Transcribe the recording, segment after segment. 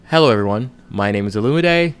Hello everyone, my name is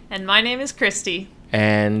Illumide, And my name is Christy.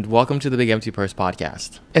 and welcome to the Big Empty Purse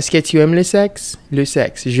podcast. Est-ce que tu aimes le sexe? Le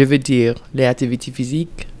sexe, je veux dire les activités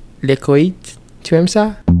physiques, les coïts, tu aimes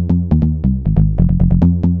ça?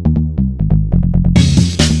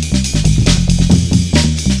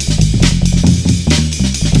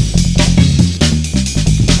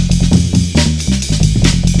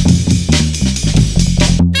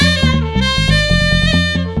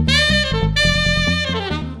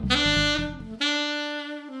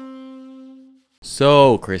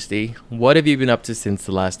 So, Christy, what have you been up to since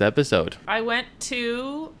the last episode? I went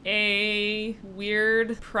to a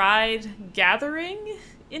weird pride gathering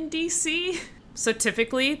in DC. So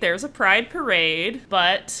typically there's a pride parade,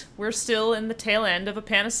 but we're still in the tail end of a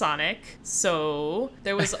Panasonic. So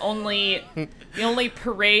there was only, the only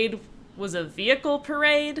parade was a vehicle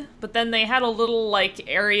parade, but then they had a little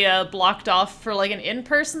area blocked off for an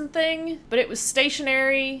in-person thing, but it was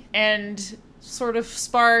stationary and sort of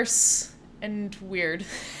sparse and weird.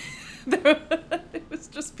 It was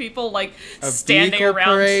just people standing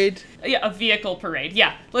around. Parade? Yeah, a vehicle parade.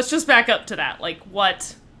 Yeah, let's just back up to that.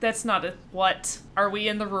 What? That's not a what? Are we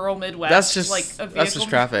in the rural Midwest? That's just a vehicle, that's just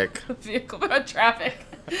traffic. A vehicle traffic.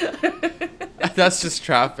 That's just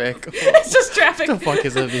traffic. It's just traffic. What the fuck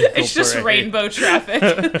is a vehicle It's just parade? rainbow traffic.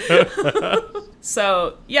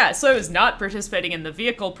 So I was not participating in the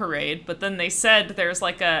vehicle parade, but then they said there's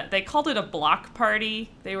they called it a block party.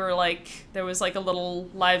 They were there was a little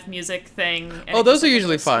live music thing. And Oh, those are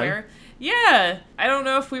usually fun. Square. Yeah, I don't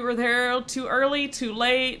know if we were there too early, too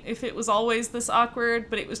late, if it was always this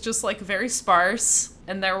awkward, but it was just very sparse.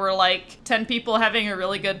 And there were 10 people having a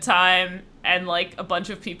really good time and a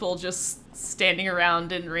bunch of people just standing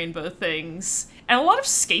around in rainbow things. And a lot of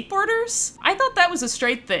skateboarders. I thought that was a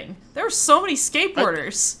straight thing. There were so many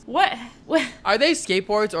skateboarders. What? Are they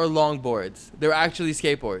skateboards or longboards? They're actually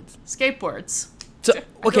skateboards. Skateboards. So,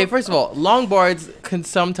 okay, first of all, longboards can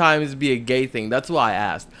sometimes be a gay thing. That's why I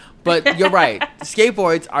asked. But you're right.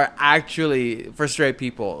 Skateboards are actually for straight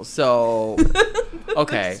people. So,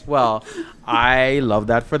 okay. Well, I love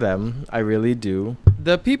that for them. I really do.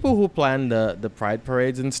 The people who plan the pride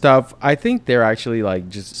parades and stuff, I think they're actually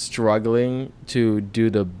just struggling to do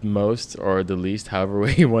the most or the least, however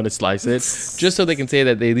way you want to slice it, just so they can say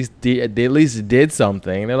that they at least did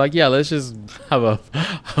something. They're like, yeah, let's just have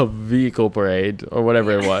a vehicle parade or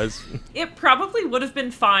whatever it was. It probably would have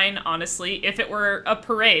been fine, honestly, if it were a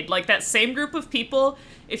parade. That same group of people,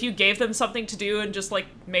 if you gave them something to do and just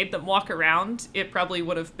made them walk around, it probably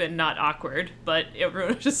would have been not awkward, but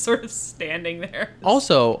everyone was just sort of standing there.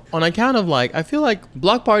 Also, on account of I feel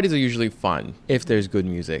block parties are usually fun if there's good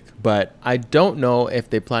music, but I don't know if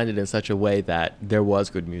they planned it in such a way that there was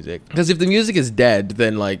good music. Because if the music is dead,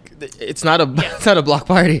 then it's not it's not a block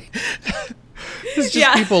party. It's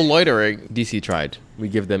just people loitering. DC tried. We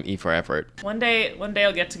give them E for effort. One day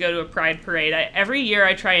I'll get to go to a pride parade. Every year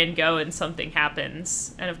I try and go and something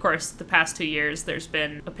happens. And of course, the past 2 years there's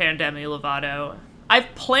been a pandemic Lovato.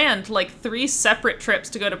 I've planned 3 separate trips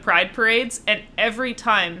to go to pride parades, and every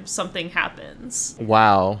time something happens.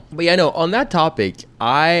 Wow. But yeah, no, on that topic,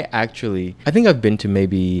 I think I've been to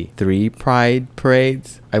maybe 3 pride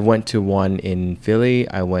parades. I went to one in Philly.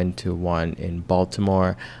 I went to one in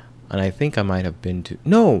Baltimore. And I think I might have been to...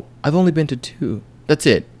 No, I've only been to 2. That's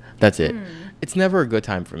it. It's never a good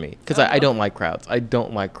time for me because I don't like crowds.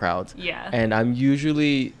 Yeah. And I'm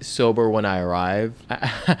usually sober when I arrive.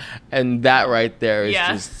 And that right there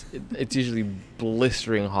is it's usually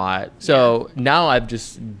blistering hot. So now I've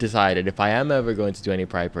just decided if I am ever going to do any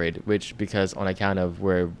pride parade, which because on account of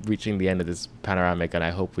we're reaching the end of this panoramic and I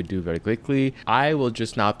hope we do very quickly, I will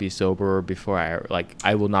just not be sober before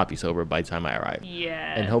I will not be sober by the time I arrive.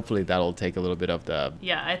 Yeah. And hopefully that'll take a little bit of the...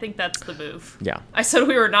 Yeah, I think that's the move. Yeah. I said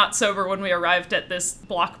we were not sober when we arrived at this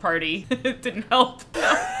block party. It didn't help.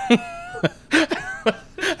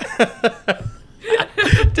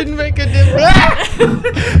 Didn't make a difference.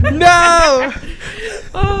 No!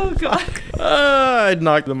 Oh, God. I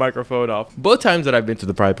knocked the microphone off. Both times that I've been to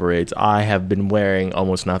the pride parades, I have been wearing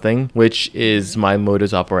almost nothing, which is my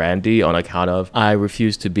modus operandi on account of I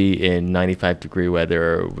refuse to be in 95-degree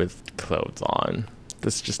weather with clothes on.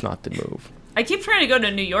 That's just not the move. I keep trying to go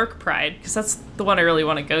to New York Pride because that's the one I really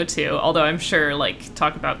want to go to. Although I'm sure,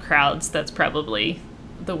 talk about crowds, that's probably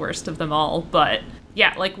the worst of them all. But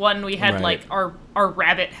yeah, one we had Right. our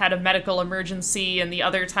rabbit had a medical emergency, and the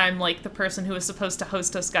other time the person who was supposed to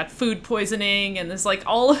host us got food poisoning, and there's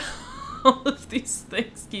all of these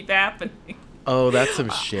things keep happening. Oh, that's some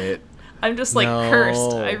shit. I'm just No.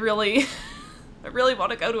 cursed. I really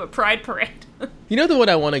want to go to a pride parade. You know the one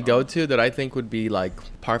I want to go to that I think would be like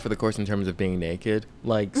par for the course in terms of being naked?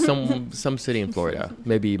 Like some city in Florida,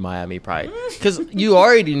 maybe Miami Pride. Because you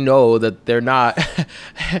already know that they're not,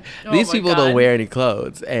 these people don't wear any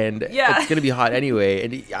clothes and it's going to be hot anyway.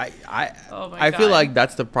 And I feel like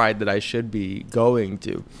that's the Pride that I should be going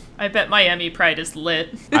to. I bet Miami Pride is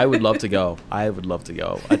lit. I would love to go. I would love to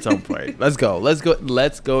go at some point. Let's go.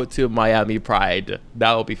 Let's go to Miami Pride.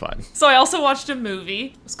 That will be fun. So I also watched a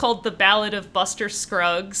movie. It's called The Ballad of Buster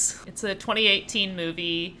Scruggs. It's a 2018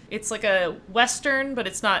 movie. It's like a Western, but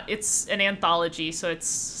it's not. It's an anthology, so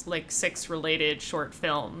it's like 6 related short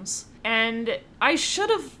films. And I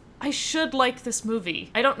should like this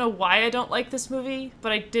movie. I don't know why I don't like this movie,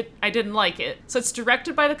 but I didn't like it. So it's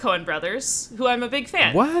directed by the Coen brothers, who I'm a big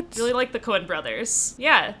fan. What? Really like the Coen brothers.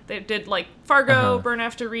 Yeah, they did like Fargo, Burn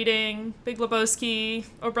After Reading, Big Lebowski,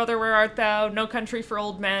 Oh Brother Where Art Thou, No Country for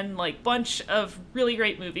Old Men, like bunch of really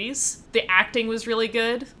great movies. The acting was really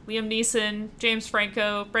good. Liam Neeson, James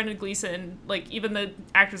Franco, Brendan Gleeson, like even the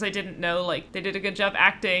actors I didn't know, like they did a good job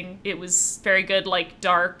acting. It was very good, like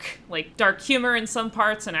dark humor in some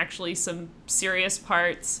parts and actually some serious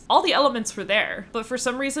parts. All the elements were there, but for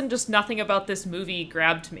some reason just nothing about this movie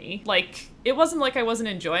grabbed me. Like it wasn't like I wasn't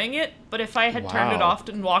enjoying it, but if I had turned it off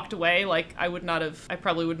and walked away, like I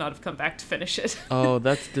probably would not have come back to finish it. Oh,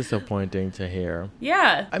 that's disappointing to hear.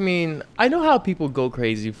 Yeah. I mean, I know how people go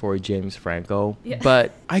crazy for James Franco,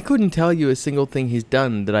 but I couldn't tell you a single thing he's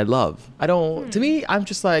done that I love. I don't, to me, I'm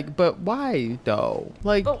just like, but why though?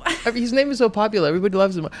 Like, his name is so popular. Everybody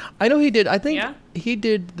loves him. I know he did. I think he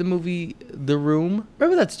did the movie The Room.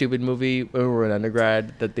 Remember that stupid movie when we were in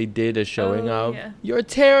undergrad that they did a showing of? Yeah. You're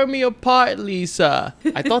tearing me apart, Lisa.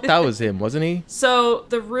 I thought that was him, wasn't he? So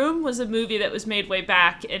The Room was a movie that was made way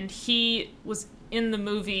back, and he was in the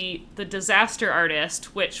movie The Disaster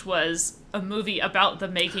Artist, which was a movie about the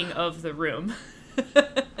making of The Room.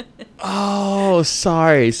 Oh,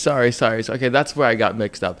 sorry. Okay, that's where I got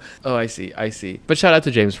mixed up. Oh, I see. But shout out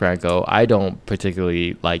to James Franco. I don't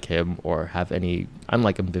particularly like him or have any... I'm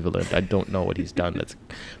like ambivalent. I don't know what he's done.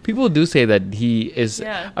 People do say that he is...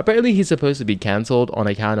 Apparently he's supposed to be canceled on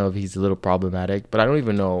account of he's a little problematic, but I don't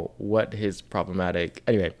even know what his problematic...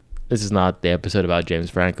 Anyway, this is not the episode about James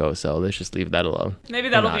Franco, so let's just leave that alone. Maybe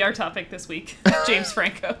that'll be our topic this week. James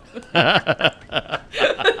Franco.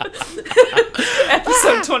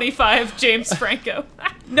 Episode 25, James Franco.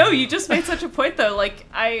 No, you just made such a point, though. Like,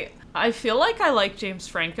 I feel like I like James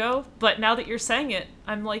Franco, but now that you're saying it,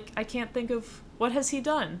 I'm like, I can't think of... What has he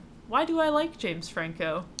done? Why do I like James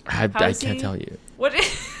Franco? I can't tell you. What...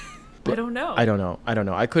 I don't know. I don't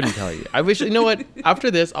know. I couldn't tell you. I wish, you know what? After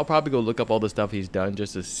this, I'll probably go look up all the stuff he's done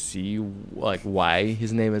just to see like why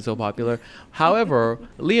his name is so popular. However,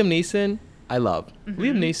 Liam Neeson, I love.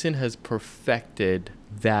 Liam Neeson has perfected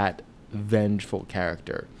that vengeful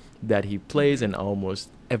character that he plays in almost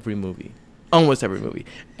every movie.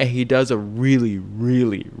 And he does a really,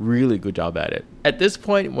 really, really good job at it. At this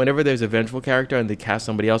point, whenever there's a vengeful character and they cast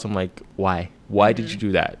somebody else, I'm like, why? Why did you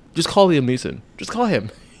do that? Just call Liam Neeson. Just call him.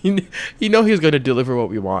 You know he's going to deliver what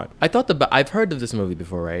we want. I've heard of this movie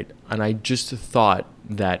before, right? And I just thought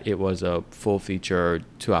that it was a full feature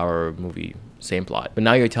 2-hour movie, same plot. But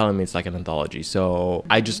now you're telling me it's like an anthology. So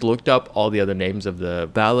I just looked up all the other names of the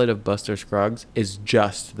Ballad of Buster Scruggs is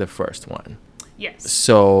just the first one. Yes.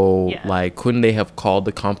 So, like, couldn't they have called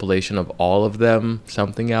the compilation of all of them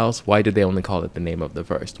something else? Why did they only call it the name of the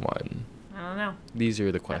first one? I don't know. These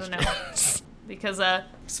are the questions. I don't know. Because,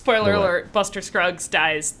 spoiler alert, Buster Scruggs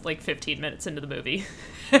dies like 15 minutes into the movie.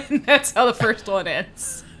 And that's how the first one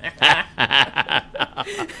ends.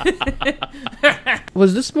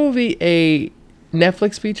 Was this movie a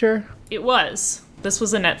Netflix feature? It was. This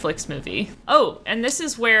was a Netflix movie. Oh, and this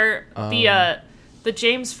is where the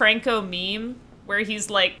James Franco meme, where he's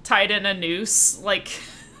like tied in a noose, like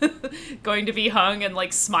going to be hung and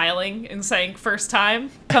like smiling and saying first time,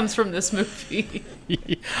 comes from this movie.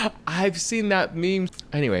 I've seen that meme.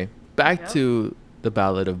 Anyway, back to the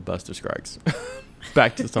Ballad of Buster Scruggs.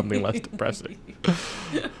 Back to something less depressing.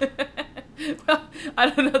 Well, I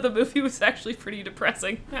don't know. The movie was actually pretty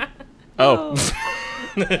depressing. Oh.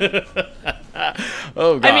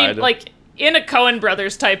 Oh, God. I mean, like, in a Coen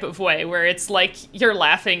Brothers type of way, where it's like you're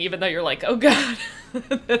laughing even though you're like, oh, God,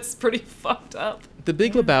 that's pretty fucked up. The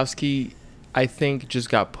Big Lebowski, I think, just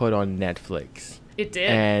got put on Netflix. It did.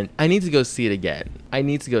 And I need to go see it again.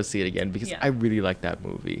 Because I really like that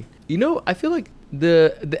movie. You know, I feel like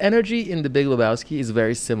the energy in The Big Lebowski is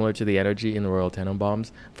very similar to the energy in the Royal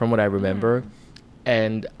Tenenbaums, from what I remember.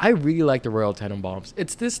 And I really like the Royal Tenenbaums.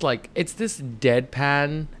 It's this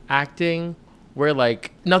deadpan acting where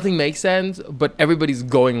like nothing makes sense, but everybody's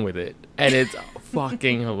going with it. And it's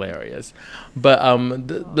fucking hilarious. But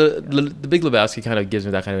the Big Lebowski kind of gives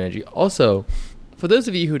me that kind of energy. Also, for those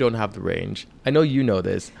of you who don't have the range, I know you know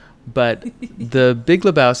this, but the Big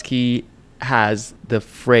Lebowski has the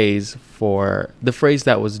phrase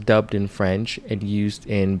that was dubbed in French and used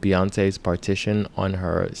in Beyonce's Partition on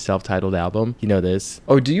her self-titled album. You know this?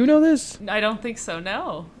 Or do you know this? I don't think so,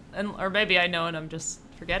 no. Or maybe I know and I'm just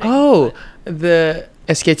forgetting. Oh,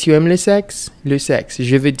 Est-ce que tu aimes le sexe? Le sexe,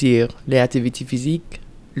 je veux dire, les activités physiques,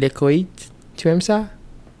 les coïts. Tu aimes ça?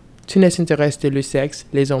 Tu ne s'intéresses que le sexe.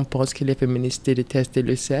 Les hommes pensent que les féministes détestent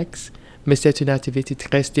le sexe, mais c'est une activité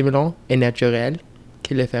très stimulante et naturelle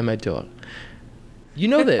que les femmes adorent. You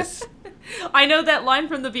know this. I know that line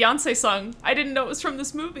from the Beyonce song. I didn't know it was from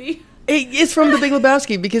this movie. It's from The Big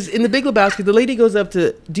Lebowski, because in The Big Lebowski, the lady goes up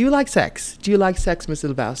to, do you like sex? Do you like sex,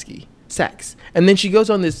 Mr. Lebowski? Sex. And then she goes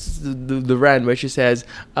on the rant where she says,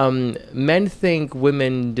 men think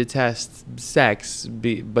women detest sex,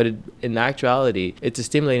 but in actuality, it's a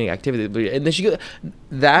stimulating activity. And then she goes,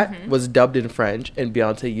 that was dubbed in French, and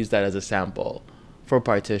Beyonce used that as a sample for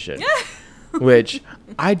Partition. Which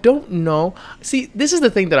I don't know. See, this is the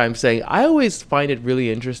thing that I'm saying. I always find it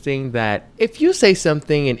really interesting that if you say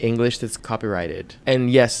something in English that's copyrighted,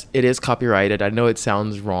 and yes, it is copyrighted. I know it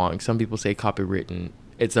sounds wrong. Some people say copywritten.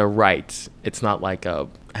 It's a right. It's not like a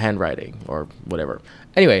handwriting or whatever.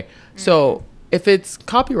 Anyway, so if it's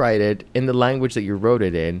copyrighted in the language that you wrote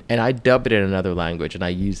it in, and I dub it in another language and I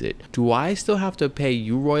use it, do I still have to pay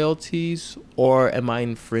you royalties, or am I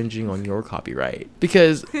infringing on your copyright?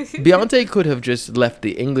 Because Beyonce could have just left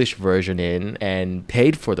the English version in and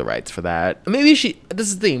paid for the rights for that. Maybe this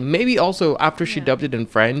is the thing, maybe also after she dubbed it in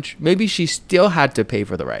French, maybe she still had to pay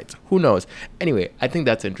for the rights. Who knows? Anyway, I think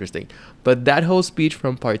that's interesting. But that whole speech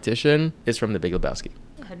from Partition is from The Big Lebowski.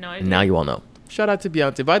 I had no idea. Now you all know. Shout out to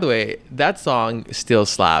Beyonce. By the way, that song still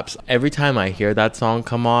slaps. Every time I hear that song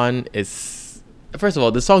come on, it's... First of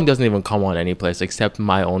all, the song doesn't even come on any place except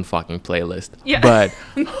my own fucking playlist. Yeah. But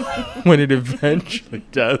when it eventually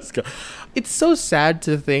does go... It's so sad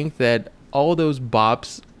to think that all those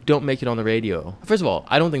bops don't make it on the radio. First of all,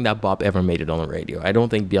 I don't think that bop ever made it on the radio. I don't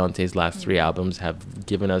think Beyonce's last 3 albums have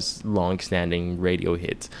given us long-standing radio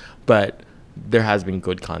hits. But there has been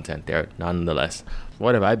good content there, nonetheless.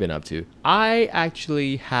 What have I been up to? I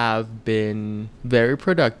actually have been very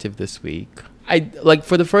productive this week.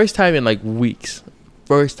 For the first time in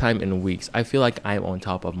weeks, I feel like I'm on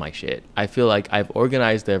top of my shit. I feel like I've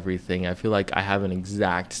organized everything. I feel like I have an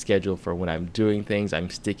exact schedule for when I'm doing things. I'm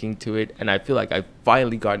sticking to it. And I feel like I've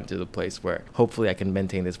finally gotten to the place where hopefully I can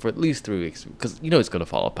maintain this for at least 3 weeks. Because it's going to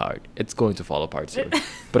fall apart. It's going to fall apart soon.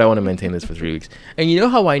 But I want to maintain this for 3 weeks. And you know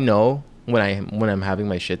how I know when I'm having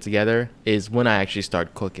my shit together is when I actually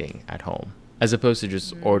start cooking at home, as opposed to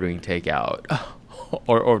just ordering takeout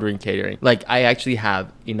or ordering catering. I actually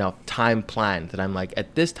have enough time planned that I'm like,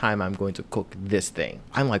 at this time I'm going to cook this thing.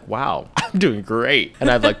 I'm like, wow, I'm doing great. And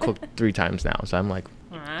I've cooked 3 times now. So I'm like,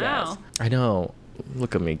 wow. Yes. I know.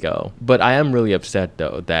 Look at me go. But I am really upset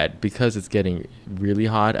though that because it's getting really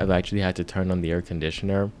hot, I've actually had to turn on the air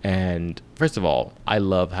conditioner. And first of all, I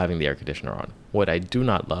love having the air conditioner on. What I do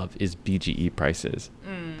not love is BGE prices.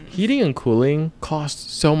 Heating and cooling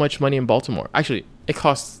costs so much money in Baltimore. Actually, it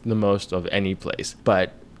costs the most of any place.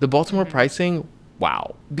 But the Baltimore pricing,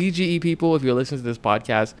 wow. BGE people, if you're listening to this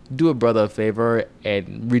podcast, do a brother a favor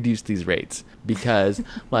and reduce these rates. Because,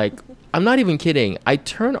 I'm not even kidding. I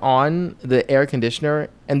turn on the air conditioner,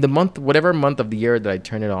 and whatever month of the year that I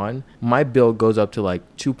turn it on, my bill goes up to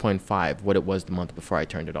 2.5, what it was the month before I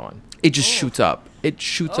turned it on. It just shoots up. It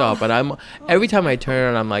shoots up, and every time I turn it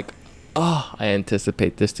on, I'm like, I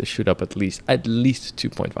anticipate this to shoot up at least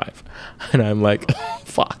 2.5. And I'm like,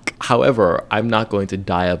 fuck. However, I'm not going to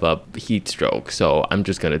die of a heat stroke, so I'm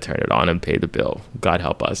just going to turn it on and pay the bill. God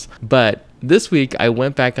help us. But this week, I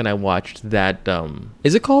went back and I watched that,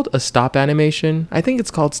 is it called a stop animation? I think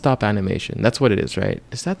it's called stop animation. That's what it is, right?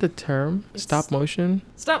 Is that the term? Stop motion?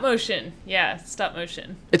 Stop motion. Yeah, stop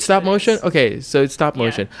motion. It's stop motion? Okay, so it's stop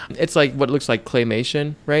motion. It's what looks like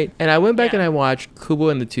claymation, right? And I went back and I watched Kubo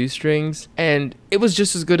and the Two Strings, and it was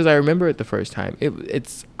just as good as I remember it the first time.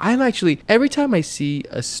 I'm actually, every time I see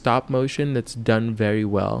a stop motion that's done very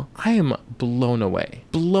well, I am blown away.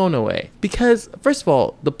 Blown away. Because, first of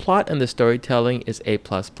all, the plot and the storytelling is A+++.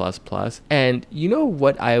 And you know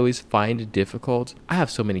what I always find difficult? I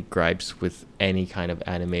have so many gripes with any kind of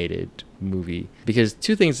animated movie, because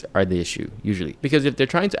 2 things are the issue usually. Because if they're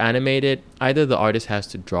trying to animate it, either the artist has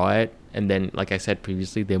to draw it, and then, like I said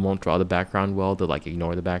previously, they won't draw the background well. They'll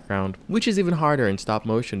ignore the background, which is even harder in stop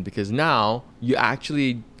motion, because now you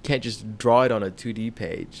actually can't just draw it on a 2D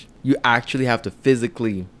page. You actually have to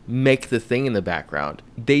physically make the thing in the background.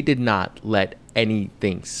 They did not let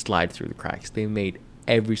anything slide through the cracks. They made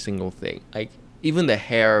every single thing. Like, even the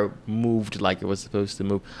hair moved like it was supposed to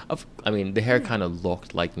move. I mean, the hair kind of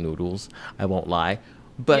looked like noodles, I won't lie.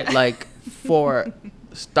 But Yeah. like for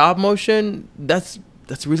stop motion, that's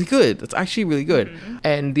really good. That's actually really good. Mm-hmm.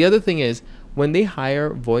 And the other thing is, when they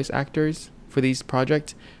hire voice actors for these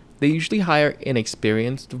projects, they usually hire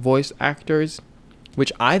inexperienced voice actors,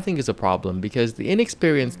 which I think is a problem because the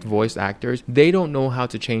inexperienced voice actors, they don't know how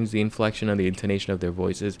to change the inflection and the intonation of their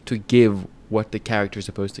voices to give what the character is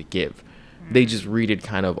supposed to give. They just read it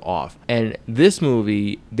kind of off. And this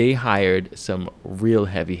movie, they hired some real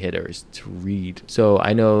heavy hitters to read. So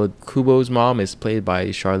I know Kubo's mom is played by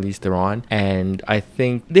Charlize Theron, and I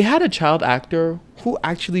think they had a child actor who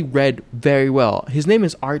actually read very well. His name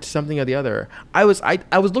is Art something or the other. I was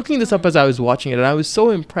looking this up as I was watching it, and I was so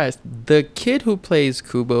impressed. The kid who plays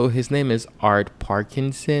Kubo, his name is Art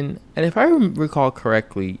Parkinson, and if I recall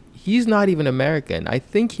correctly, he's not even American. I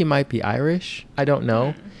think he might be Irish. I don't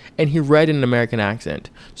know. And he read in an American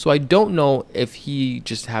accent. So I don't know if he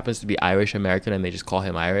just happens to be Irish American and they just call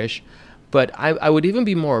him Irish. But I would even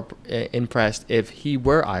be more impressed if he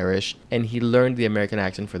were Irish and he learned the American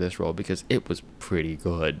accent for this role, because it was pretty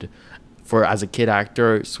good. For as a kid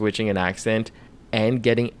actor, switching an accent and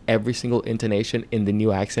getting every single intonation in the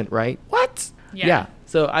new accent right. What? Yeah.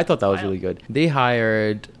 So I thought that was really good. They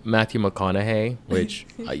hired Matthew McConaughey, which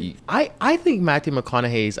I think Matthew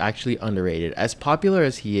McConaughey is actually underrated. As popular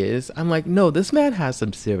as he is, I'm like, no, this man has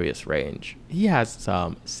some serious range. He has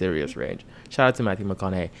some serious range. Shout out to Matthew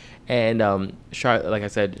McConaughey. And like I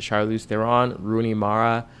said, Charlize Theron, Rooney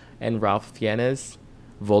Mara, and Ralph Fiennes,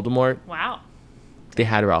 Voldemort. Wow. They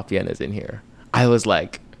had Ralph Fiennes in here. I was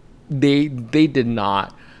like, they did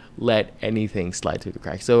not let anything slide through the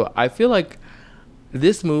cracks. So I feel like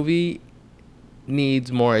this movie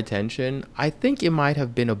needs more attention. I think it might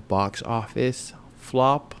have been a box office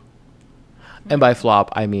flop. And by flop,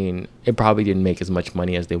 I mean it probably didn't make as much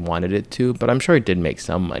money as they wanted it to, but I'm sure it did make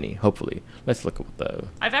some money, hopefully. Let's look at the...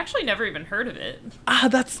 I've actually never even heard of it.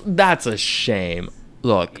 That's a shame.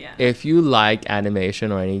 Look, Yeah. if you like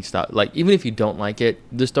animation or any stuff, like even if you don't like it,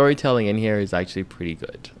 the storytelling in here is actually pretty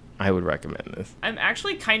good. I would recommend this. I'm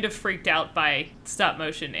actually kind of freaked out by stop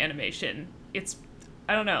motion animation.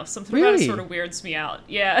 I don't know, something about Really? it sort of weirds me out.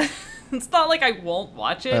 Yeah. It's not like I won't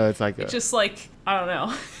watch it. It's like It's just like, I don't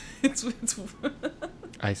know. It's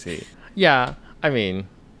I see. Yeah, I mean,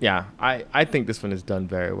 yeah, I think this one is done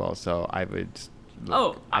very well, so I would...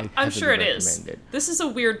 I'm sure it heavily is. recommend it. This is a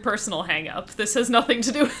weird personal hang-up. This has nothing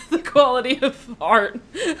to do with the quality of art.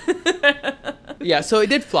 Yeah, so it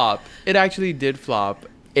did flop. It actually did flop.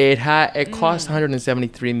 It cost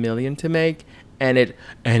 173 million to make, and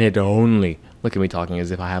it only... Look at me talking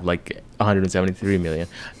as if I have like 173 million.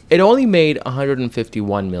 It only made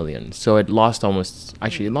 151 million. So it lost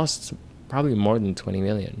probably more than 20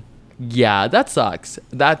 million. Yeah, that sucks.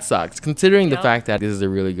 Considering the Yep. fact that this is a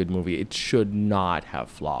really good movie, it should not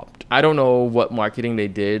have flopped. I don't know what marketing they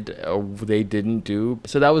did or they didn't do.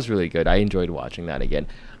 So that was really good. I enjoyed watching that again.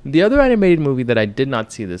 The other animated movie that I did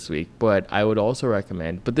not see this week, but I would also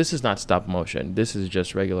recommend, but this is not stop motion, this is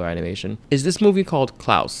just regular animation, is this movie called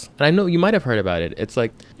Klaus. And I know you might have heard about it. It's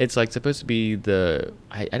like supposed to be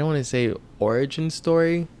I don't want to say origin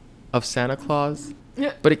story of Santa Claus,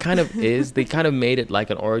 but it kind of is. They kind of made it like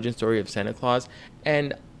an origin story of Santa Claus.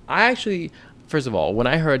 And I actually, first of all, when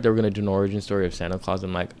I heard they were going to do an origin story of Santa Claus,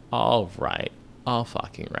 I'm like, all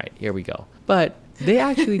fucking right, here we go. But they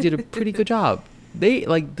actually did a pretty good job.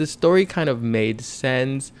 The story kind of made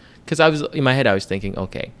sense, because in my head I was thinking,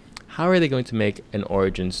 okay, how are they going to make an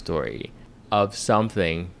origin story of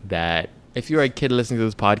something that, if you're a kid listening to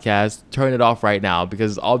this podcast, turn it off right now,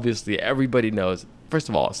 because obviously everybody knows, first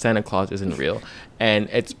of all, Santa Claus isn't real, and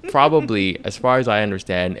it's probably, as far as I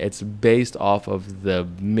understand, it's based off of the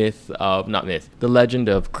the legend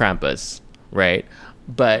of Krampus, right?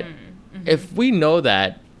 But if we know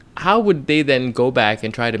that, how would they then go back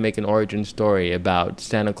and try to make an origin story about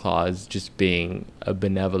Santa Claus just being a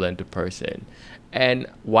benevolent person? And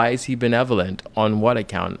why is he benevolent? On what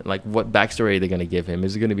account? Like, what backstory are they going to give him?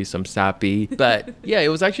 Is it going to be some sappy? But yeah, it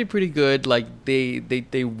was actually pretty good. Like,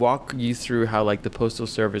 they walk you through how, like, the postal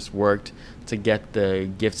service worked to get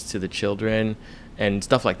the gifts to the children and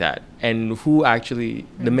stuff like that. And who actually,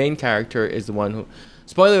 the main character is the one who...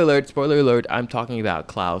 Spoiler alert, I'm talking about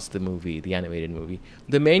Klaus, the movie, the animated movie.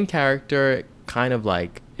 The main character kind of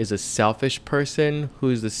is a selfish person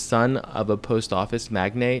who's the son of a post office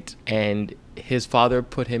magnate, and his father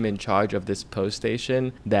put him in charge of this post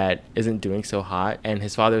station that isn't doing so hot. And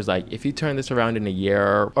his father's like, if you turn this around in a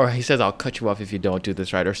year, or he says, I'll cut you off if you don't do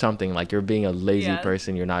this right, or something. Like, you're being a lazy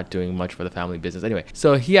person. You're not doing much for the family business. Anyway,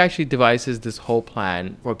 so he actually devises this whole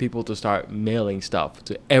plan for people to start mailing stuff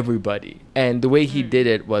to everybody. And the way he did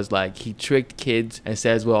it was like, he tricked kids and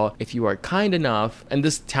says, well, if you are kind enough, and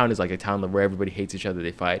this town is like a town where everybody hates each other,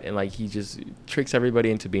 they fight, and like he just tricks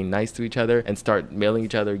everybody into being nice to each other and start mailing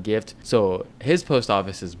each other gifts. So his post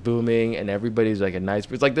office is booming and everybody's like a nice,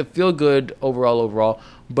 it's like the feel good overall,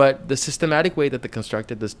 but the systematic way that they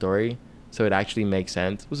constructed the story so it actually makes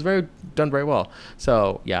sense was done very well.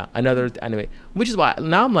 So yeah, another anime, which is why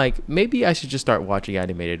now I'm like, maybe I should just start watching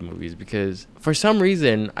animated movies, because for some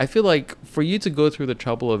reason I feel like for you to go through the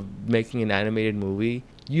trouble of making an animated movie,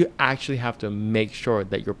 you actually have to make sure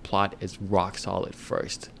that your plot is rock solid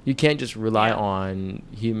first. You can't just rely on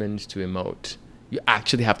humans to emote. You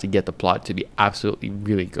actually have to get the plot to be absolutely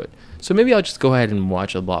really good. So maybe I'll just go ahead and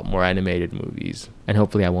watch a lot more animated movies, and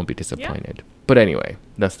hopefully I won't be disappointed. Yeah. But anyway,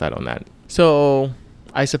 that's that on that. So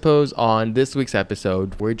I suppose on this week's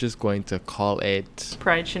episode, we're just going to call it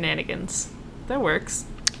Pride Shenanigans. That works.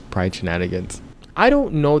 Pride Shenanigans. I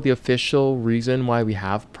don't know the official reason why we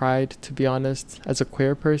have Pride, to be honest. As a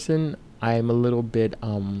queer person, I'm a little bit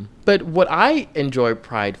but what I enjoy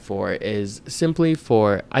Pride for is simply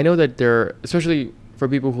for, I know that there, especially for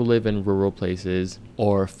people who live in rural places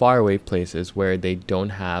or faraway places where they don't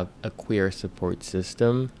have a queer support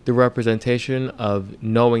system, the representation of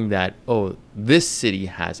knowing that, oh, this city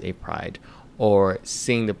has a Pride, or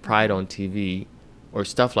seeing the Pride on TV or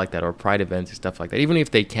stuff like that, or Pride events and stuff like that, even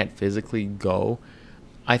if they can't physically go,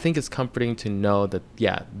 I think it's comforting to know that,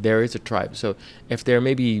 yeah, there is a tribe. So if they're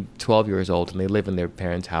maybe 12 years old and they live in their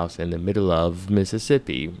parents' house in the middle of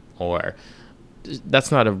Mississippi, or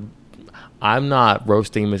I'm not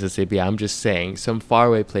roasting Mississippi, I'm just saying some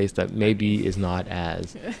faraway place that maybe is not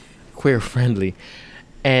as queer friendly.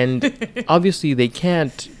 And obviously they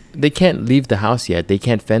can't leave the house yet. They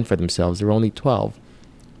can't fend for themselves. They're only 12.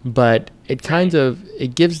 But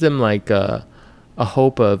it gives them like a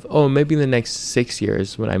hope of, oh, maybe in the next 6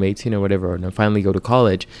 years when I'm 18 or whatever, and I finally go to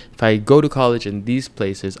college, if I go to college in these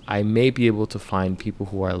places, I may be able to find people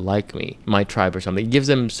who are like me, my tribe or something. It gives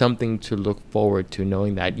them something to look forward to,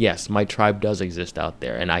 knowing that, yes, my tribe does exist out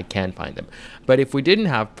there and I can find them. But if we didn't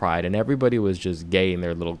have Pride and everybody was just gay in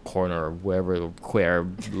their little corner, or wherever, queer,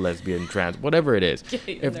 lesbian, trans, whatever it is,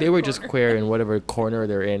 if they were just queer in whatever corner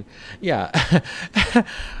they're in, yeah,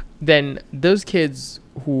 then those kids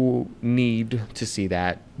who need to see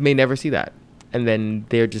that may never see that, and then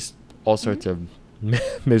they're just all sorts of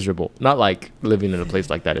miserable. Not like living in a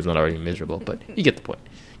place like that is not already miserable, but you get the point.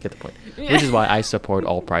 Which is why I support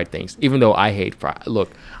all Pride things, even though I hate Pride.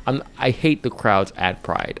 Look, I hate the crowds at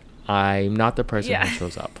Pride. I'm not the person who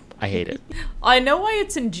shows up. I hate it. I know why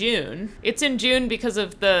it's in June. It's in June because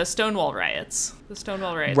of the Stonewall riots. The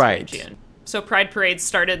Stonewall riots are in June. So Pride Parade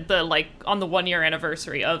started on the 1 year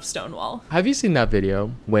anniversary of Stonewall. Have you seen that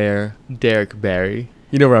video where Derek Barry,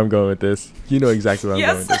 you know where I'm going with this. You know exactly where I'm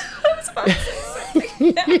going with this. I was about to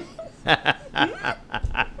say.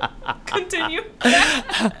 Continue.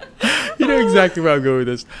 You know exactly where I'm going with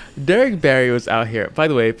this. Derek Barry was out here. By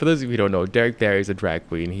the way, for those of you who don't know, Derek Barry is a drag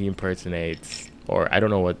queen. He impersonates, or I don't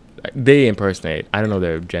know what they impersonate. I don't know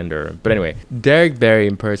their gender. But anyway, Derek Barry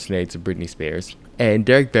impersonates Britney Spears. And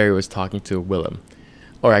Derek Barry was talking to Willem.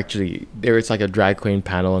 Or actually, there was like a drag queen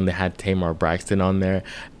panel and they had Tamar Braxton on there.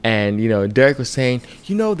 And, Derek was saying,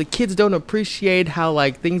 the kids don't appreciate how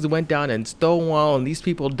like things went down in Stonewall and these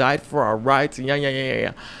people died for our rights and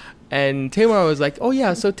yeah. And Tamar was like, oh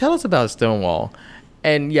yeah, so tell us about Stonewall.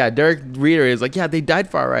 And yeah, Derek reiterated is like, yeah, they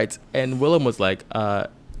died for our rights. And Willem was like,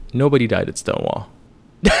 nobody died at Stonewall.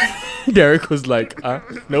 Derek was like,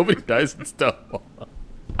 nobody dies at Stonewall.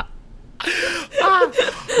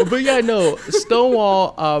 But yeah, no,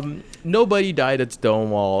 Stonewall, nobody died at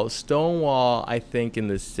Stonewall. Stonewall, I think in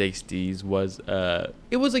the 60s was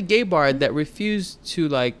it was a gay bar that refused to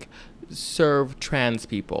like serve trans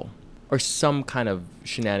people or some kind of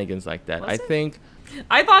shenanigans like that.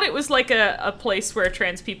 I thought it was like a place where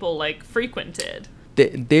trans people like frequented.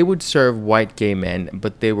 They would serve white gay men,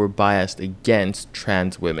 but they were biased against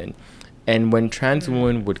trans women. And when trans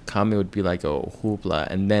women would come, it would be like a hoopla.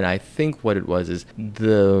 And then I think what it was is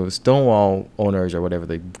the Stonewall owners or whatever,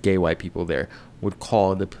 the gay white people there, would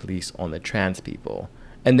call the police on the trans people.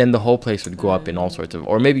 And then the whole place would go up in all sorts of,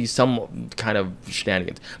 or maybe some kind of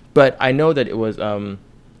shenanigans. But I know that it was,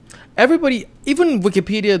 everybody, even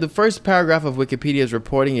Wikipedia, the first paragraph of Wikipedia is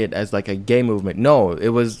reporting it as like a gay movement. No, it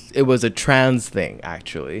was a trans thing,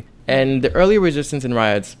 actually. And the early resistance and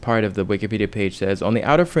riots part of the Wikipedia page says, on the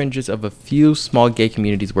outer fringes of a few small gay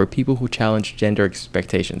communities were people who challenged gender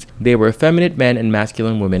expectations. They were effeminate men and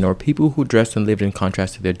masculine women, or people who dressed and lived in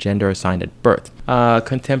contrast to their gender assigned at birth.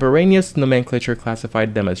 Contemporaneous nomenclature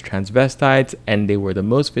classified them as transvestites, and they were the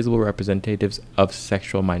most visible representatives of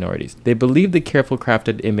sexual minorities. They believed the careful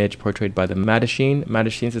crafted image portrayed by the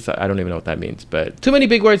Mattachine Society, I don't even know what that means, but too many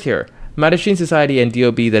big words here. Mattachine Society and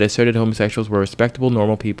DOB that asserted homosexuals were respectable,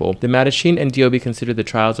 normal people. The Mattachine and DOB considered the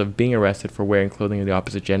trials of being arrested for wearing clothing of the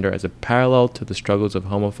opposite gender as a parallel to the struggles of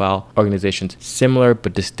homophile organizations, similar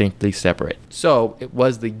but distinctly separate. So it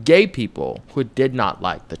was the gay people who did not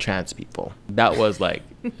like the trans people. That was like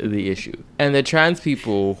the issue. And the trans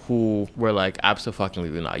people who were like,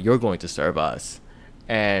 absolutely not, you're going to serve us.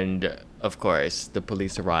 And of course, the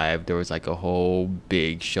police arrived. There was like a whole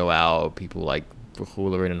big show out. People like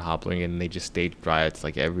hoolering and hobbling, and they just staged riots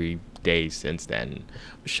like every day since then.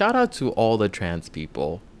 Shout out to all the trans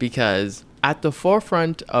people, because at the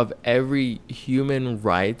forefront of every human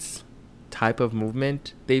rights type of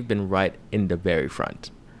movement, they've been right in the very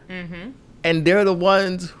front. Mm-hmm. And they're the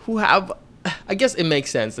ones who have, I guess it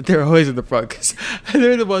makes sense that they're always in the front, because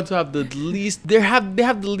they're the ones who have the least, they have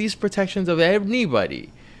the least protections of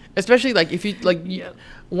anybody. Especially like if you like,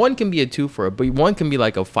 one can be a twofer, but one can be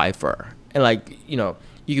like a fiver. And like, you know,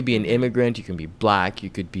 you could be an immigrant, you can be black, you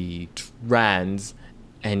could be trans,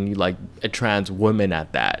 and you like a trans woman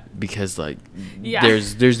at that, because like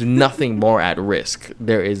there's nothing more at risk.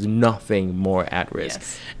 There is nothing more at risk.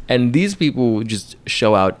 Yes. And these people just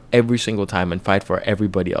show out every single time and fight for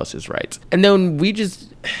everybody else's rights. And then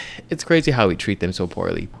it's crazy how we treat them so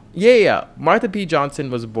poorly. Yeah. Martha P. Johnson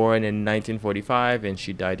was born in 1945 and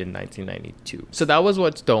she died in 1992. So that was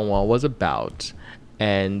what Stonewall was about.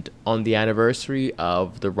 And on the anniversary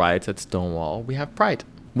of the riots at Stonewall, we have Pride.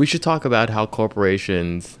 We should talk about how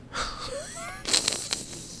corporations...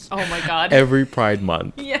 oh my God. Every Pride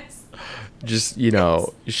month. Yes. Just,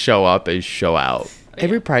 show up and show out. Yeah.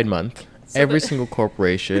 Every Pride month, every single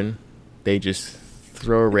corporation, they just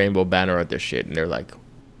throw a rainbow banner at their shit. And they're like,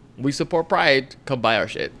 we support Pride. Come buy our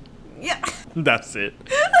shit. Yeah. That's it.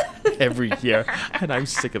 Every year. And I'm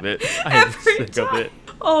sick of it. I'm sick of it.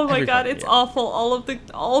 Oh my God, it's awful.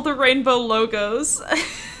 All the rainbow logos.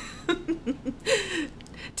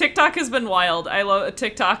 TikTok has been wild. I love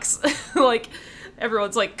TikToks. Like,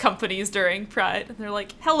 everyone's like companies during Pride. And they're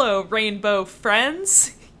like, hello, rainbow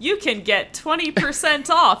friends. You can get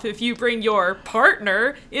 20% off if you bring your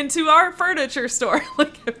partner into our furniture store.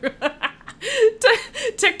 Like,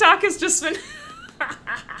 TikTok has just been...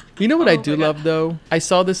 You know what I do love though? I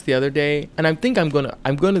saw this the other day, and I think I'm gonna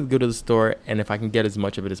go to the store, and if I can get as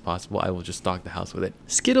much of it as possible, I will just stock the house with it.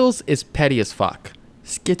 Skittles is petty as fuck.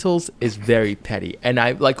 Skittles is very petty, and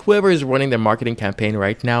I like whoever is running their marketing campaign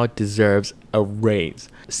right now deserves a raise.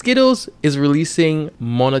 Skittles is releasing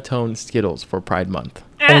monotone Skittles for Pride Month.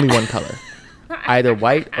 Only one color. Either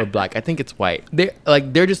white or black. I think it's white.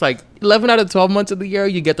 They're just like 11 out of 12 months of the year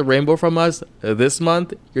you get the rainbow from us. This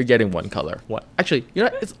month you're getting one color. What? Actually,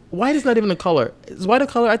 it's white is not even a color. Is white a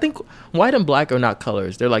color? I think white and black are not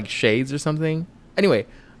colors. They're like shades or something. Anyway,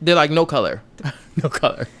 they're like no color. No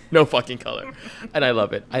color. No fucking color. And I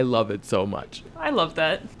love it. I love it so much. I love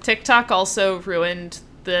that. TikTok also ruined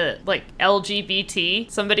the like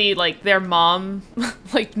LGBT. Somebody like their mom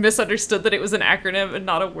like misunderstood that it was an acronym and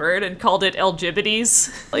not a word and called it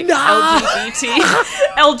LGBTs. Like LGBT.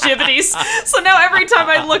 LGBTs. So now every time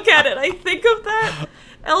I look at it, I think of that.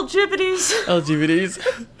 LGBTs.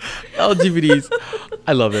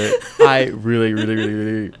 I love it. I really, really, really,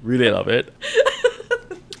 really, really love it.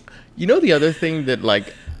 You know the other thing that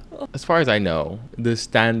like, as far as I know, the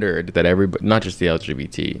standard that everybody, not just the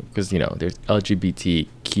LGBT, because, there's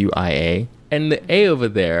LGBTQIA. And the A over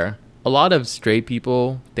there, a lot of straight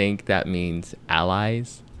people think that means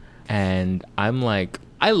allies. And I'm like,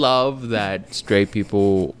 I love that straight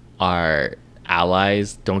people are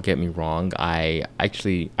allies. Don't get me wrong. I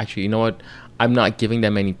actually, you know what? I'm not giving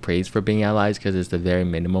them any praise for being allies because it's the very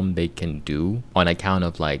minimum they can do on account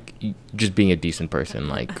of, like, just being a decent person.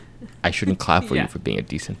 Like, I shouldn't clap for you for being a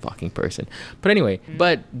decent fucking person. But anyway,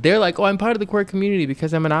 but they're like, oh, I'm part of the queer community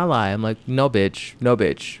because I'm an ally. I'm like, no,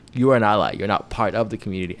 bitch. You are an ally. You're not part of the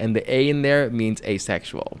community. And the A in there means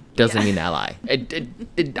asexual. Doesn't mean ally.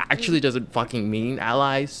 It actually doesn't fucking mean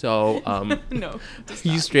ally. So, no,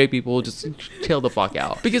 you straight people just chill the fuck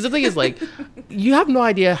out. Because the thing is, like, you have no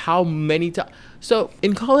idea how many times. So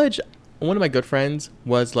in college, one of my good friends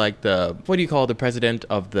was like the president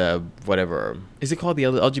of the whatever. Is it called the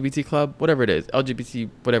LGBT club? Whatever it is. LGBT,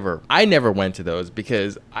 whatever. I never went to those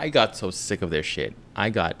because I got so sick of their shit.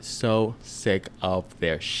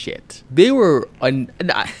 They were, I'm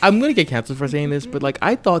going to get canceled for saying this, but like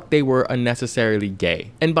I thought they were unnecessarily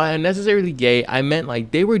gay. And by unnecessarily gay, I meant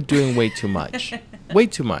like they were doing way too much. Way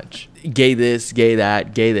too much. Gay this, gay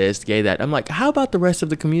that, gay this, gay that. I'm like, how about the rest of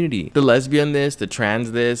the community? The lesbian this, the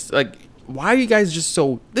trans this. Like, why are you guys just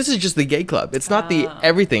so... This is just the gay club. It's not the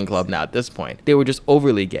everything club now at this point. They were just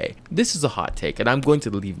overly gay. This is a hot take, and I'm going to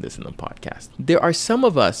leave this in the podcast. There are some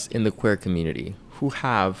of us in the queer community who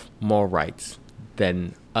have more rights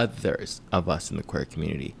than others of us in the queer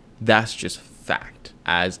community. That's just fact.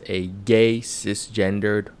 As a gay,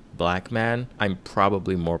 cisgendered black man, I'm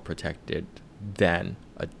probably more protected than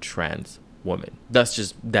a trans woman. That's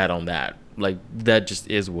just that on that. Like, that just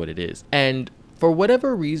is what it is. And for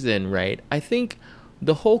whatever reason, right, I think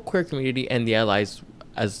the whole queer community and the allies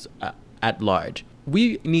as at large,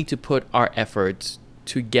 we need to put our efforts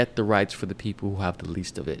to get the rights for the people who have the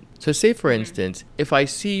least of it. So say, for instance, if I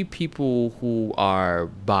see people who are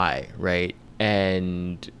bi, right,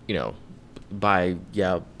 and, you know, bi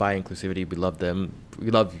inclusivity, we love them. We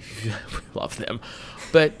love them.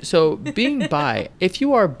 But so being bi, if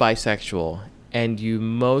you are bisexual and you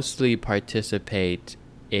mostly participate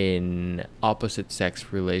in opposite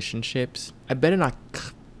sex relationships, I better not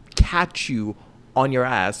catch you on your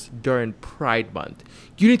ass during Pride Month.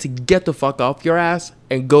 You need to get the fuck off your ass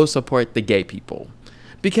and go support the gay people.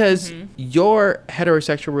 Because your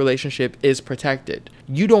heterosexual relationship is protected.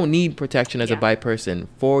 You don't need protection as a bi person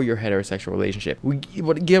for your heterosexual relationship. You see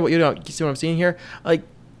what I'm saying here? Like,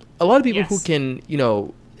 a lot of people who can, you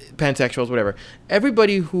know, pansexuals, whatever,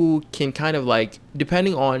 everybody who can kind of like,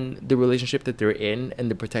 depending on the relationship that they're in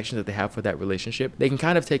and the protection that they have for that relationship, they can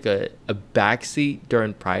kind of take a backseat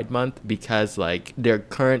during Pride Month because like their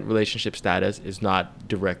current relationship status is not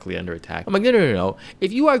directly under attack. I'm like, no.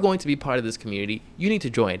 If you are going to be part of this community, you need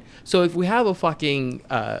to join. So if we have a fucking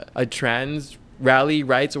a trans rally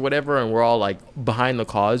rights or whatever, and we're all like behind the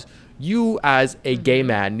cause, you as a gay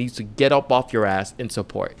man needs to get up off your ass and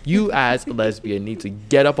support. You as a lesbian need to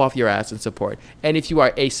get up off your ass and support. And if you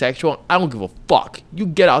are asexual, I don't give a fuck. You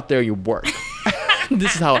get out there and you work.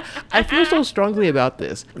 This is how I feel so strongly about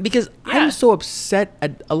this, because I'm so upset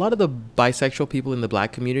at a lot of the bisexual people in the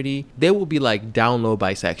black community. They will be like down low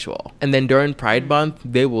bisexual, and then during Pride Month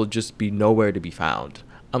they will just be nowhere to be found.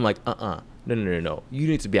 I'm like, No. You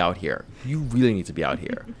need to be out here. You really need to be out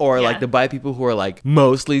here. Or like the bi people who are like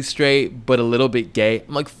mostly straight but a little bit gay.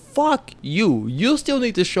 I'm like, fuck you. You still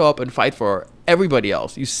need to show up and fight for everybody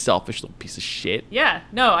else. You selfish little piece of shit. Yeah.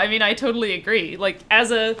 No, I mean, I totally agree. Like,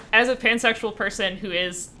 as a pansexual person who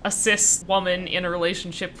is a cis woman in a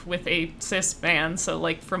relationship with a cis man, so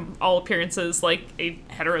like from all appearances like a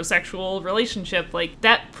heterosexual relationship, like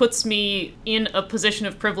that puts me in a position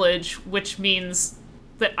of privilege, which means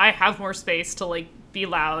that I have more space to like be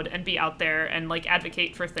loud and be out there and like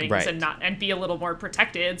advocate for things and be a little more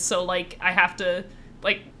protected. So like I have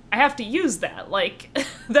to use that. Like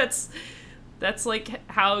that's like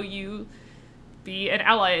how you be an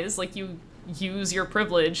ally, is like you use your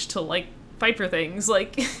privilege to like fight for things.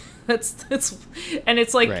 Like that's and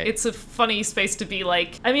it's like it's a funny space to be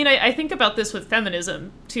like. I mean, I think about this with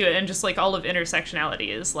feminism too, and just like all of intersectionality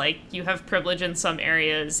is like you have privilege in some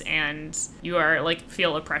areas and you are like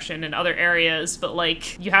feel oppression in other areas, but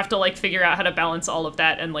like you have to like figure out how to balance all of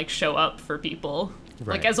that and like show up for people.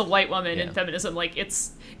 Like as a white woman in feminism, like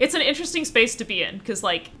it's an interesting space to be in, because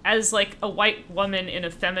like as like a white woman in a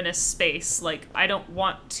feminist space, like I don't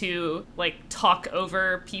want to like talk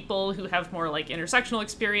over people who have more like intersectional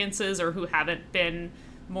experiences or who haven't been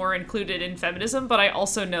more included in feminism, but I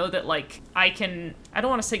also know that like I don't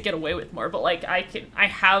want to say get away with more, but like I'm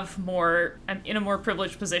in a more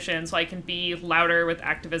privileged position, so I can be louder with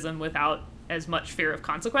activism without as much fear of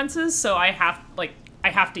consequences. So I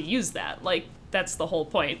have to use that. Like that's the whole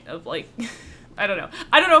point of like I don't know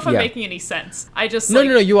if I'm making any sense. I just no,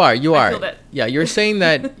 you are you're saying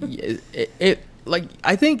that it like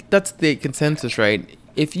I think that's the consensus, right?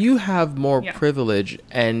 If you have more privilege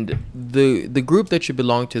and the group that you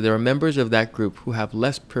belong to, there are members of that group who have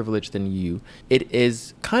less privilege than you, it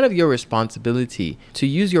is kind of your responsibility to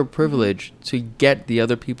use your privilege to get the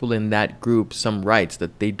other people in that group some rights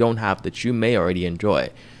that they don't have that you may already enjoy.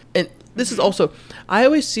 And this is also, I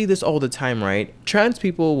always see this all the time, right? Trans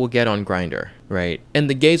people will get on Grindr, right? And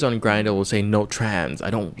the gays on Grindr will say, no trans, I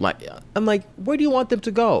don't like it. I'm like, where do you want them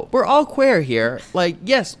to go? We're all queer here. Like,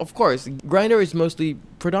 yes, of course, Grindr is mostly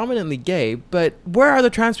predominantly gay, but where are the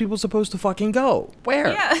trans people supposed to fucking go?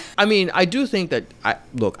 Where? Yeah. I mean, I do think that,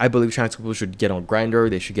 I believe trans people should get on Grindr,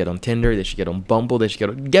 they should get on Tinder, they should get on Bumble, they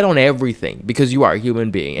should get on everything, because you are a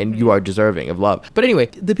human being and you are deserving of love. But anyway,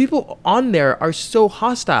 the people on there are so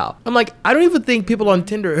hostile. I'm like, I don't even think people on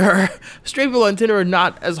Tinder, straight people on Tinder are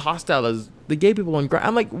not as hostile as the gay people on Grindr.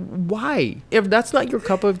 I'm like, why? If that's not your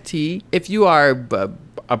cup of tea, if you are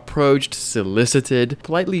approached, solicited,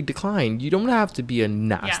 politely decline. You don't have to be a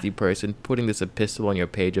nasty person putting this epistle on your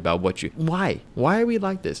page about why are we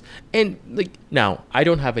like this? And like, now I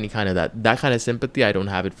don't have any kind of that kind of sympathy. I don't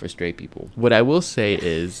have it for straight people. What I will say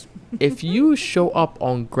is, if you show up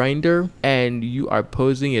on Grindr and you are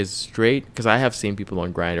posing as straight, because I have seen people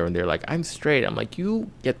on Grindr and they're like, I'm straight. I'm like, you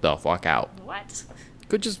get the fuck out. What?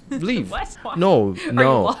 Could just leave. What? No.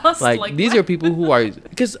 Like these what? are people who are,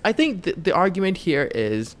 because I think the argument here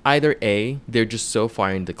is either A, they're just so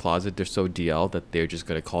far in the closet, they're so DL that they're just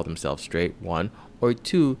going to call themselves straight, one, or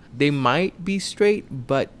two, they might be straight,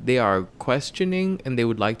 but they are questioning and they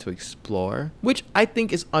would like to explore, which I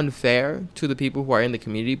think is unfair to the people who are in the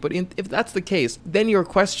community. But if that's the case, then you're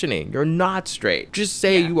questioning. You're not straight. Just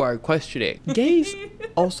say you are questioning. Gays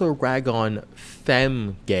also rag on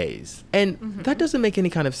femme gays. And that doesn't make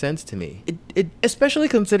any kind of sense to me. It especially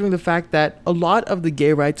considering the fact that a lot of the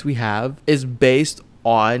gay rights we have is based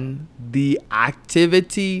on the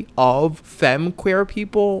activity of femme queer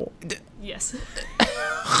people. Yes.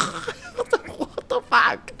 What the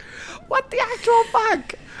fuck? What the actual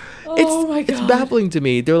fuck? Oh my God. It's baffling to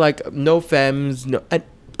me. They're like, no femmes, no, and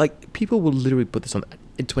like people will literally put this on.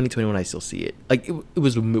 In 2021, I still see it. Like it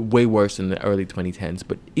was way worse in the early 2010s,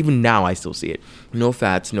 but even now I still see it. No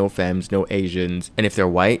fats, no femmes, no Asians, and if they're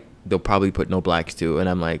white, they'll probably put no blacks too. And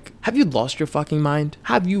I'm like, have you lost your fucking mind?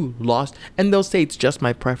 Have you lost? And they'll say it's just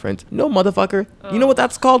my preference. No, motherfucker. You know what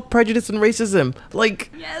that's called? Prejudice and racism.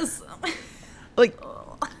 Like, Yes. like,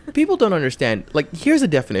 people don't understand. Like, here's a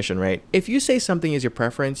definition, right? If you say something is your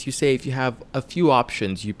preference, you say if you have a few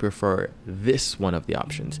options, you prefer this one of the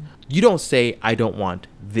options. You don't say, I don't want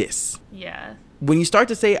this. Yeah. When you start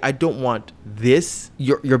to say, I don't want this,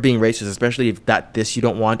 you're being racist, especially if this you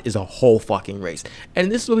don't want is a whole fucking race.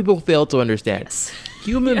 And this is what people fail to understand. Yes.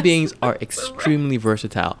 Human beings are extremely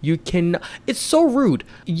versatile. You cannot, it's so rude.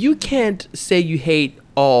 You can't say you hate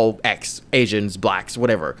all Asians, blacks,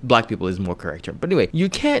 whatever. Black people is more correct term. But anyway, you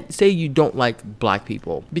can't say you don't like black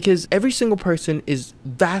people because every single person is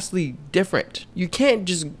vastly different. You can't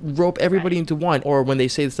just rope everybody into one. Or when they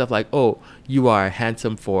say stuff like, oh, you are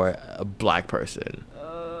handsome for a black person.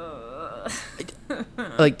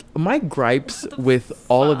 Like, my gripes with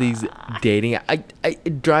all of these dating,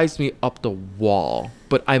 it drives me up the wall.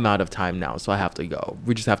 But I'm out of time now, so I have to go.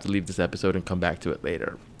 We just have to leave this episode and come back to it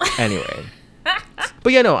later. Anyway.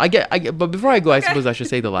 But yeah, no, I get. But before I go, I suppose I should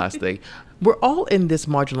say the last thing. We're all in this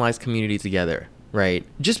marginalized community together, right?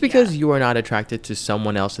 Just because you are not attracted to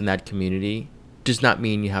someone else in that community does not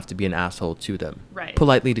mean you have to be an asshole to them. Right.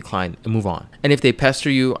 Politely decline and move on. And if they pester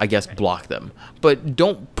you, I guess block them. But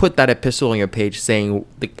don't put that epistle on your page saying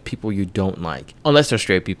the people you don't like. Unless they're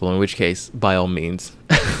straight people, in which case, by all means,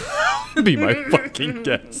 be my fucking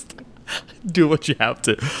guest. Do what you have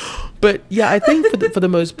to. But yeah, I think for the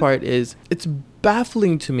most part it's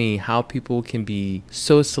baffling to me how people can be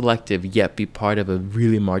so selective yet be part of a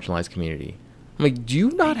really marginalized community. I'm like, do you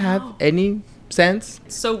not have any sense?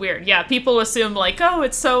 It's so weird. Yeah, people assume like, oh,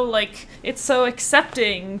 it's so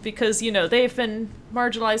accepting because, you know, they've been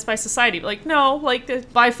marginalized by society. But like, no, like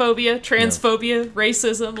biphobia, transphobia,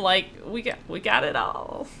 racism, like we got it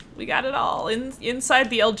all. We got it all inside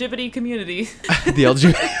the LGBT community. The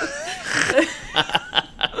LGBT.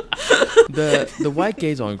 The white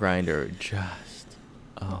gays on Grindr just,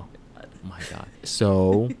 oh my God.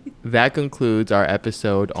 So that concludes our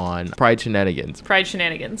episode on Pride Shenanigans. Pride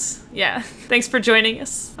Shenanigans. Yeah. Thanks for joining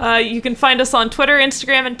us. You can find us on Twitter,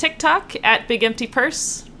 Instagram, and TikTok at Big Empty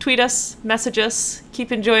Purse. Tweet us, message us.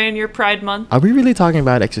 Keep enjoying your Pride Month. Are we really talking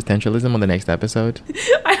about existentialism on the next episode?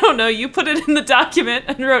 I don't know. You put it in the document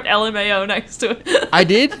and wrote LMAO next to it. I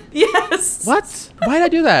did? Yes. What? Why did I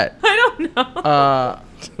do that? I don't know.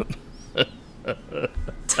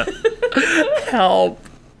 Help.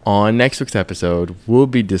 On next week's episode, we'll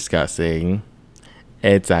be discussing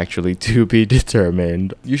It's Actually To Be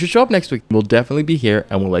Determined. You should show up next week. We'll definitely be here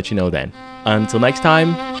and we'll let you know then. Until next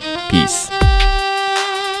time, peace.